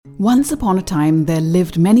Once upon a time, there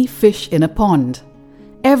lived many fish in a pond.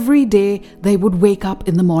 Every day they would wake up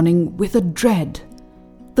in the morning with a dread: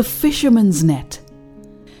 the fisherman's net.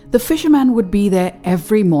 The fisherman would be there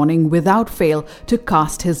every morning without fail to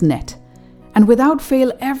cast his net. And without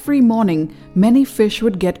fail every morning, many fish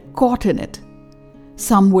would get caught in it.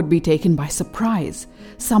 Some would be taken by surprise,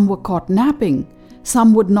 some were caught napping,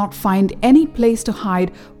 some would not find any place to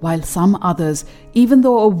hide, while some others, even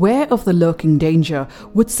though aware of the lurking danger,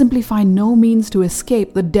 would simply find no means to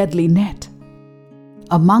escape the deadly net.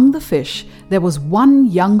 Among the fish, there was one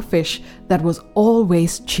young fish that was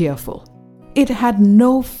always cheerful. It had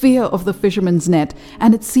no fear of the fisherman's net,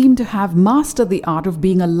 and it seemed to have mastered the art of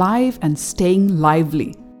being alive and staying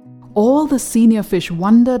lively. All the senior fish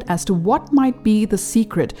wondered as to what might be the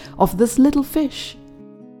secret of this little fish.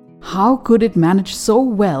 How could it manage so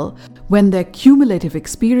well when their cumulative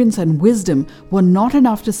experience and wisdom were not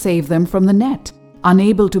enough to save them from the net?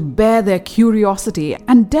 Unable to bear their curiosity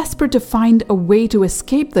and desperate to find a way to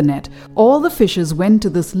escape the net, all the fishes went to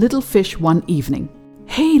this little fish one evening.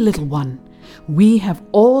 "Hey, little one, we have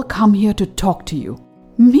all come here to talk to you."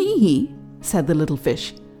 "Me?" said the little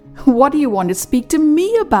fish. "What do you want to speak to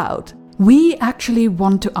me about?" "We actually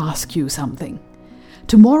want to ask you something.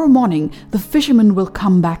 Tomorrow morning, the fisherman will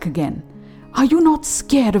come back again. Are you not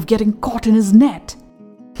scared of getting caught in his net?"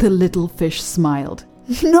 The little fish smiled.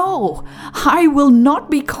 "No, I will not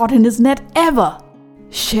be caught in his net ever."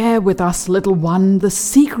 "Share with us, little one, the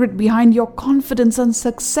secret behind your confidence and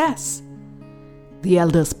success," the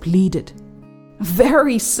elders pleaded.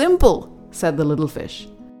 "Very simple," said the little fish.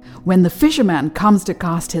 "When the fisherman comes to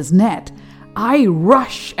cast his net, I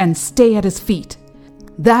rush and stay at his feet.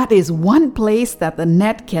 That is one place that the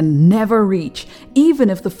net can never reach, even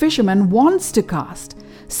if the fisherman wants to cast.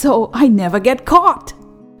 So I never get caught."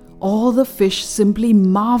 All the fish simply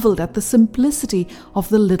marveled at the simplicity of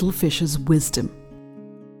the little fish's wisdom.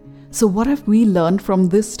 So what have we learned from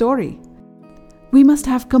this story? We must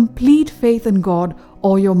have complete faith in God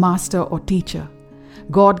or your master or teacher.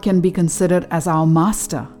 God can be considered as our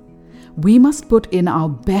master. We must put in our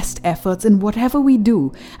best efforts in whatever we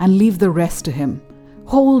do and leave the rest to Him.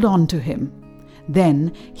 Hold on to Him.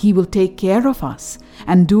 Then He will take care of us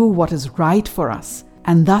and do what is right for us,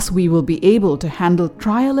 and thus we will be able to handle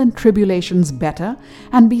trial and tribulations better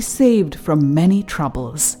and be saved from many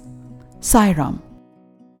troubles. Sai Ram.